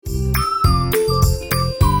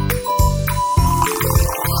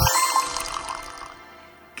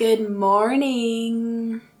Good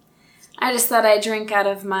morning. I just thought I'd drink out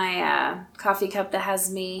of my coffee cup that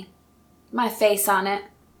has my face on it.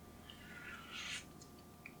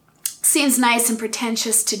 Seems nice and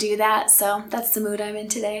pretentious to do that, so that's the mood I'm in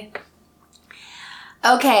today.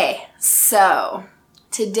 Okay, so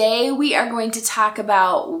today we are going to talk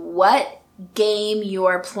about what game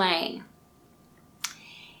you're playing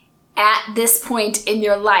at this point in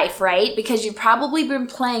your life, right? Because you've probably been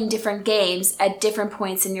playing different games at different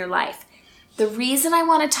points in your life. The reason I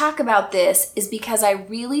want to talk about this is because I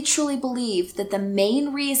really truly believe that the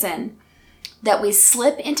main reason that we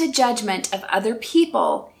slip into judgment of other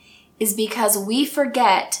people is because we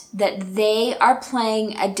forget that they are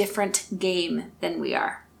playing a different game than we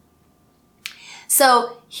are.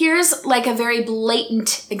 So here's like a very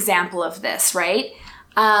blatant example of this, right?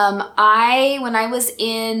 When I was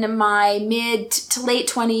in my mid to late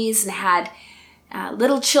 20s and had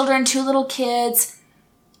little children, 2 little kids,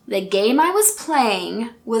 the game I was playing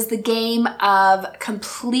was the game of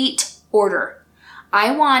complete order.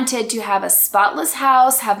 I wanted to have a spotless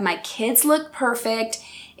house, have my kids look perfect.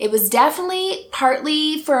 It was definitely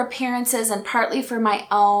partly for appearances and partly for my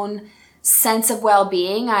own sense of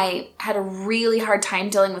well-being. I had a really hard time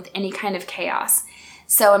dealing with any kind of chaos.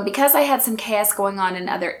 So, and because I had some chaos going on in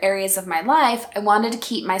other areas of my life, I wanted to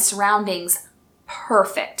keep my surroundings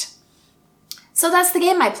perfect. So that's the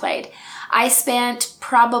game I played. I spent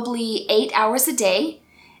probably 8 hours a day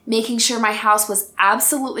making sure my house was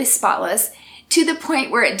absolutely spotless to the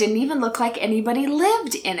point where it didn't even look like anybody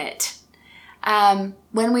lived in it.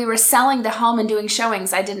 When we were selling the home and doing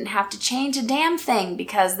showings, I didn't have to change a damn thing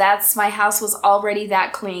because my house was already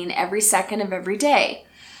that clean every second of every day.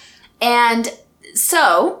 And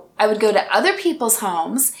so I would go to other people's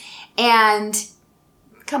homes and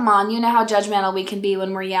come on, you know how judgmental we can be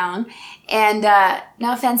when we're young. And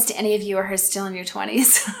no offense to any of you who are still in your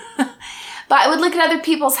 20s. But I would look at other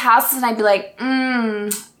people's houses and I'd be like,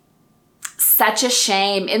 such a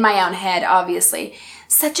shame. In my own head, obviously.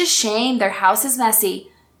 Such a shame. Their house is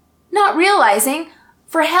messy. Not realizing,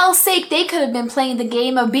 for hell's sake, they could have been playing the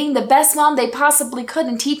game of being the best mom they possibly could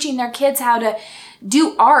and teaching their kids how to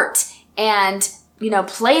do art and,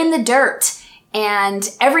 play in the dirt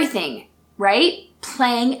and everything, right?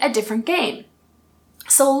 Playing a different game.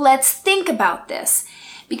 So let's think about this,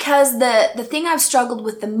 because the thing I've struggled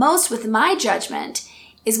with the most with my judgment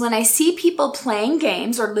is when I see people playing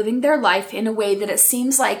games or living their life in a way that it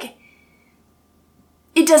seems like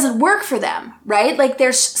it doesn't work for them, right? Like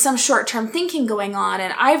there's some short-term thinking going on,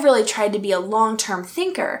 and I've really tried to be a long-term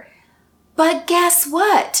thinker. But guess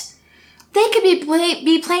what? They could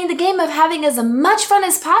be playing the game of having as much fun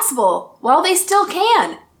as possible while they still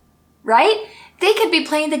can, right? They could be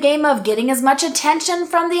playing the game of getting as much attention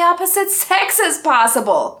from the opposite sex as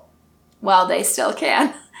possible while they still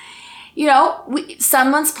can.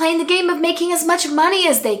 Someone's playing the game of making as much money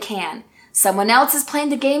as they can. Someone else is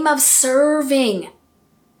playing the game of serving.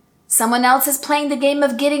 Someone else is playing the game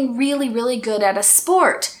of getting really, really good at a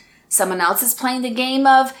sport. Someone else is playing the game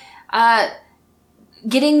of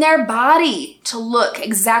getting their body to look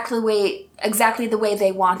exactly the way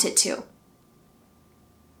they want it to.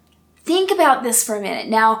 Think about this for a minute.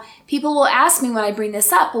 Now, people will ask me when I bring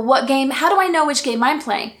this up, well, what game, how do I know which game I'm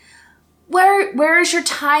playing? Where is your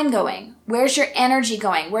time going? Where's your energy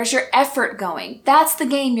going? Where's your effort going? That's the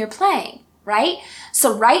game you're playing, right?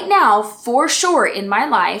 So right now, for sure in my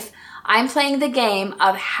life, I'm playing the game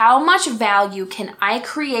of how much value can I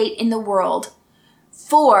create in the world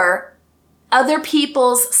for other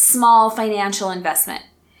people's small financial investment.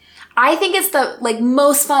 I think it's the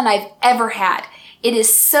most fun I've ever had. It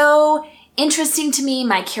is so interesting to me.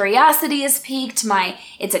 My curiosity is piqued.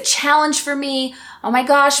 It's a challenge for me. Oh my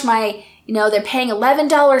gosh, they're paying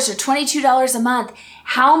 $11 or $22 a month.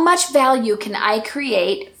 How much value can I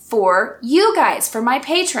create for you guys, for my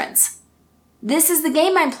patrons? This is the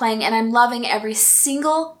game I'm playing, and I'm loving every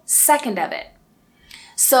single second of it.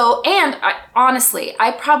 So, and honestly,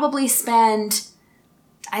 I probably spend,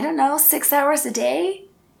 6 hours a day,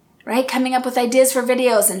 right? Coming up with ideas for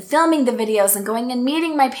videos and filming the videos and going and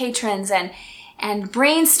meeting my patrons and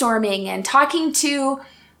brainstorming and talking to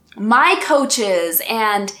my coaches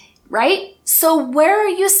and, right? So where are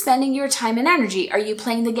you spending your time and energy? Are you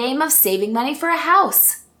playing the game of saving money for a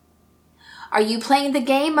house? Are you playing the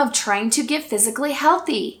game of trying to get physically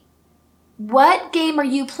healthy? What game are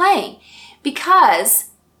you playing? Because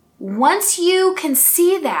once you can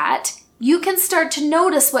see that, you can start to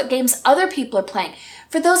notice what games other people are playing.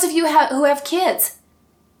 For those of you who have kids,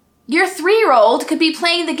 your 3-year-old could be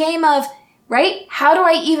playing the game of, right? How do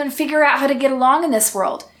I even figure out how to get along in this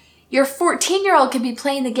world? Your 14-year-old could be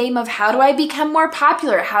playing the game of how do I become more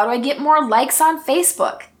popular? How do I get more likes on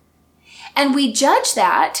Facebook? And we judge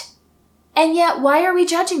that, and yet why are we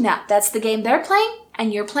judging that? That's the game they're playing,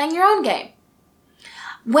 and you're playing your own game.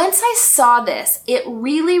 Once I saw this, it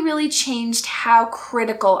really, really changed how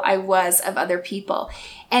critical I was of other people.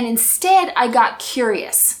 And instead, I got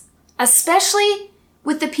curious, especially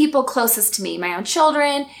with the people closest to me, my own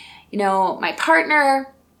children, my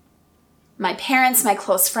partner, my parents, my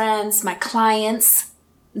close friends, my clients.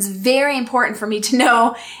 It's very important for me to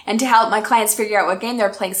know and to help my clients figure out what game they're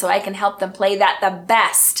playing so I can help them play that the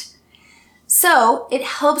best. So it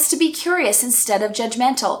helps to be curious instead of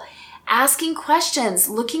judgmental. Asking questions,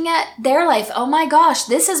 looking at their life. Oh my gosh,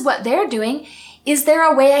 this is what they're doing. Is there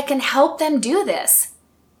a way I can help them do this?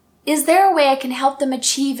 Is there a way I can help them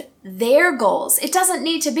achieve their goals? It doesn't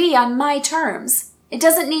need to be on my terms. It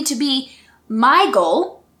doesn't need to be my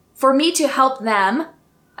goal for me to help them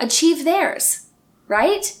achieve theirs,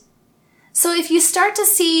 right? So if you start to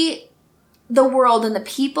see the world and the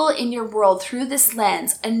people in your world through this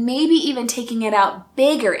lens, and maybe even taking it out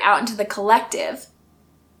bigger, out into the collective,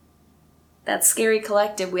 that scary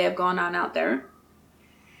collective we have going on out there.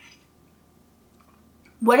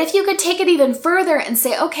 What if you could take it even further and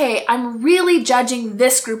say, okay, I'm really judging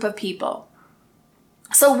this group of people.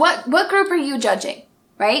 So what group are you judging,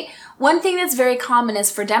 right? One thing that's very common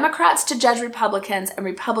is for Democrats to judge Republicans and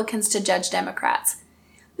Republicans to judge Democrats.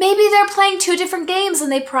 Maybe they're playing two different games,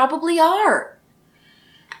 and they probably are.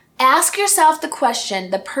 Ask yourself the question,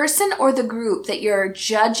 the person or the group that you're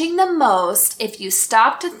judging the most, if you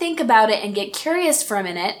stop to think about it and get curious for a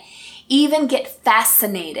minute, even get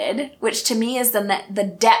fascinated, which to me is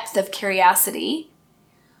the depth of curiosity,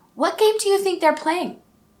 what game do you think they're playing?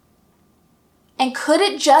 And could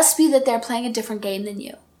it just be that they're playing a different game than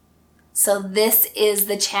you? So this is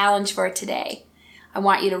the challenge for today. I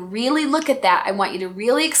want you to really look at that. I want you to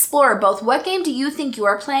really explore both what game do you think you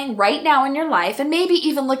are playing right now in your life, and maybe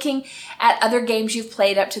even looking at other games you've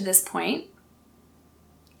played up to this point.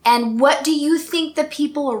 And what do you think the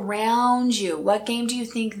people around you, what game do you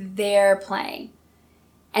think they're playing?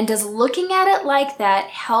 And does looking at it like that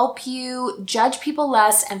help you judge people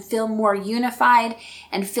less and feel more unified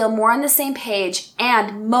and feel more on the same page,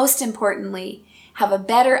 and most importantly, have a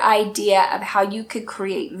better idea of how you could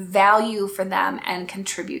create value for them and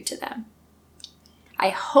contribute to them? I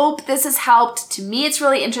hope this has helped. To me, it's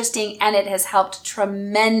really interesting, and it has helped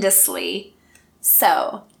tremendously.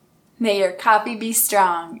 So, may your coffee be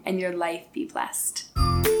strong and your life be blessed.